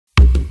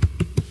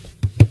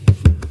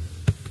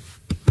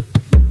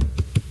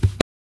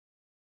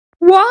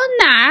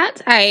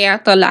That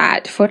ate a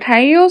lot for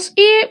Tails.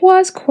 It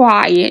was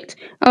quiet,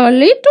 a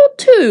little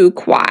too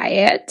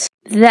quiet.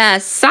 The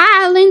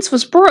silence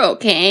was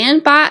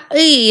broken by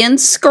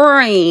Ian's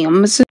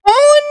screams.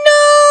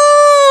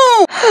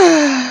 Oh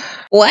no!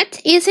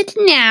 What is it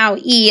now,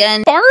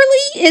 Ian?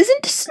 Barley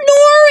isn't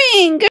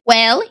snoring!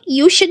 Well,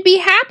 you should be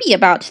happy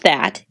about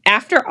that.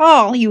 After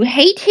all, you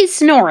hate his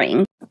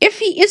snoring. If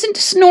he isn't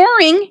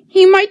snoring,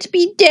 he might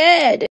be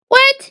dead.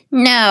 What?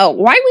 No,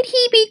 why would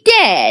he be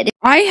dead?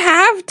 I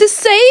have to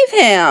save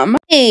him.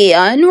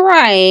 Ian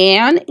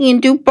ran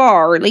into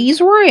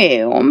Barley's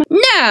room.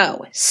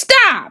 No,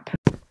 stop!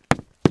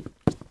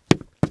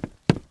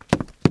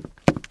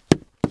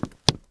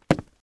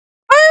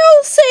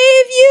 I'll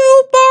save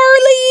you,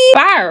 Barley!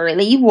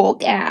 Barley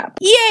woke up.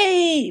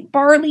 Yay!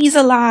 Barley's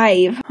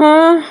alive.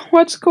 Huh?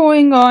 What's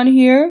going on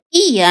here?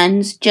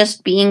 Ian's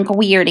just being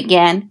weird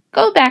again.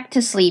 Go back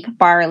to sleep,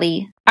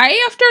 Barley.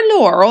 After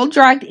Laurel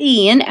dragged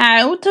Ian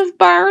out of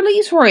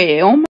Barley's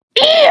room.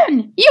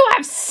 Ian! You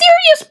have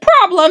serious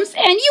problems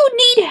and you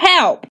need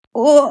help!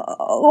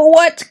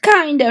 What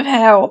kind of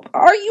help?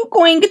 Are you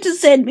going to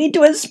send me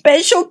to a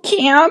special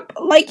camp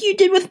like you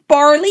did with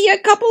Barley a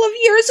couple of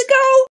years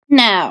ago?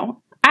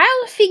 No.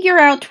 I'll figure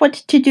out what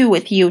to do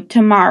with you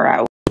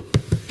tomorrow.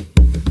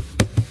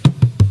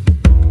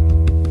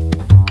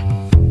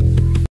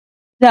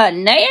 The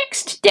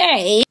next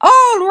day.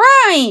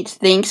 Alright,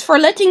 thanks for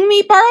letting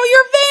me borrow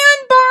your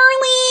van,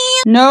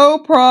 Barley! No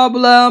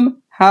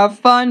problem. Have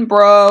fun,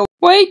 bro.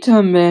 Wait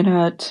a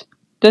minute.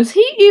 Does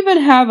he even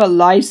have a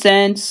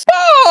license?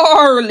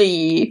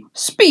 Barley!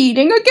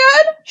 Speeding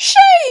again?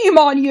 Shame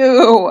on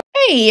you!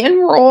 Ian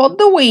rolled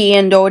the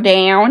window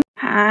down.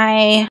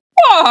 Hi.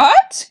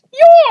 What?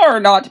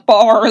 You're not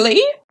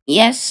Barley?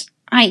 Yes,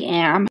 I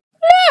am.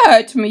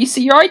 Let me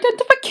see your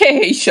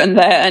identification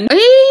then.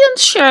 Ian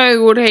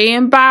showed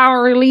him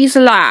Barley's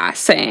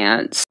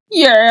license.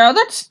 Yeah,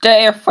 that's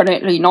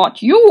definitely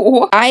not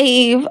you.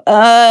 I've,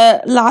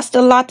 lost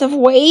a lot of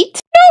weight.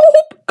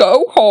 Nope,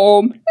 go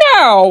home,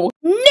 now.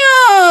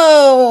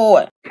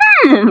 No!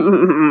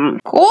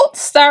 Colt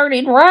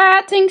started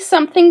writing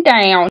something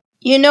down.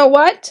 You know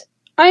what?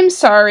 I'm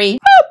sorry.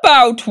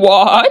 About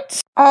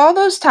what? All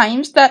those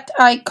times that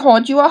I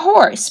called you a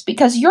horse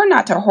because you're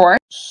not a horse.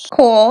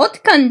 Colt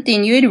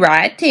continued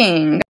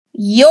writing.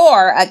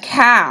 You're a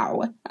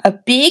cow. A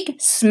big,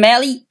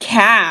 smelly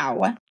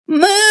cow.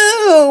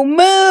 Moo,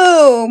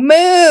 moo,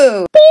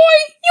 moo. Boy,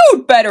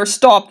 you'd better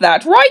stop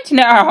that right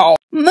now.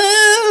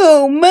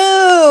 Moo,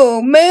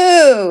 moo,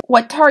 moo.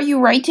 What are you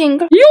writing?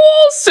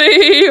 You'll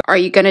see. Are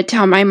you gonna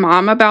tell my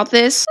mom about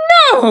this?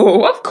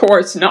 No, of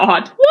course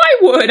not. Why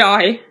would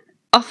I?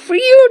 A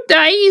few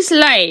days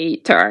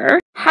later.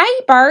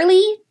 Hi,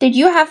 Barley. Did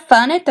you have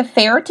fun at the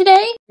fair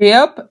today?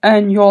 Yep,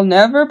 and you'll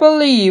never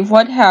believe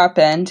what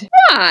happened.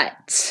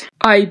 What?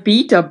 I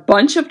beat a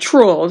bunch of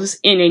trolls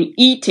in an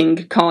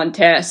eating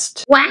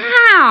contest.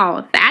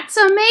 Wow, that's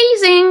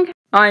amazing.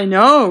 I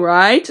know,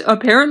 right?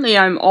 Apparently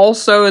I'm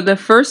also the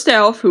first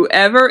elf who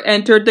ever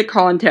entered the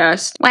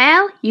contest.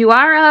 Well, you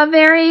are a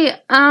very,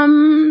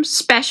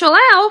 special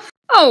elf.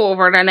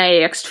 Over the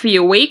next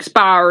few weeks,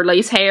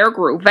 Barley's hair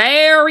grew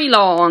very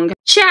long.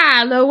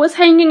 Shiloh was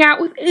hanging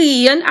out with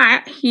Ian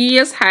at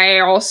his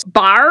house.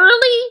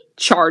 Barley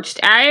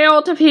charged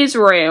out of his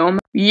room.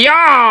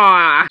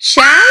 Yeah!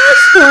 Shiloh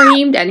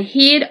screamed and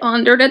hid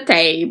under the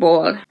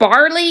table.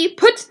 Barley,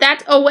 put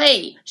that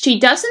away. She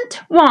doesn't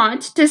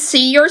want to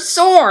see your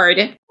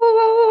sword.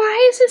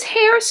 Why is his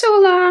hair so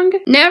long?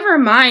 Never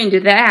mind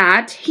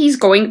that. He's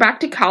going back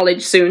to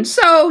college soon,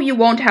 so you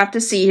won't have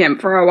to see him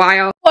for a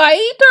while.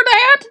 Later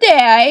that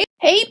day.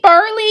 Hey,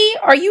 Barley,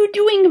 are you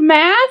doing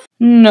math?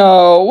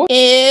 No.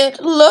 It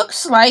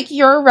looks like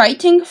you're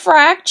writing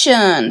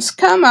fractions.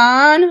 Come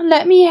on,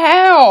 let me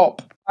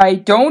help. I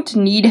don't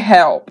need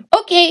help.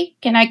 Okay,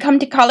 can I come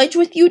to college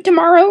with you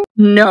tomorrow?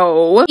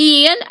 No.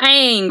 Ian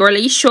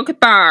angrily shook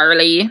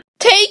Barley.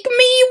 Take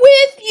me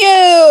with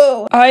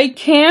you! I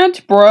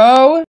can't,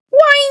 bro.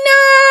 Why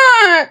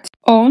not?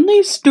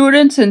 Only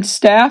students and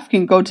staff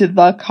can go to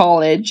the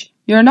college.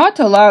 You're not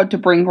allowed to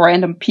bring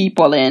random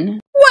people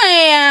in.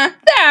 Well,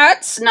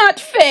 that's not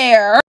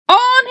fair.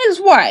 On his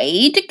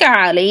way to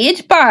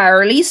college,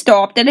 Barley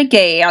stopped at a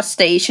gas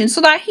station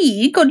so that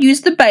he could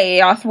use the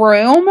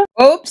bathroom.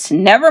 Oops,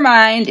 never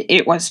mind.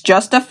 It was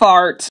just a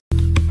fart.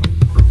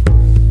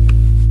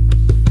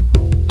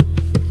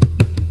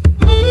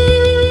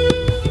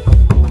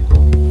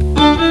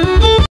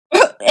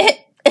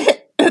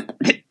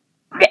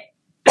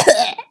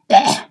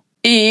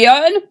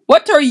 Ian,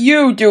 what are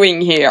you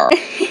doing here?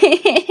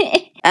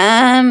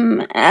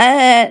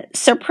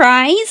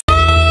 Surprise?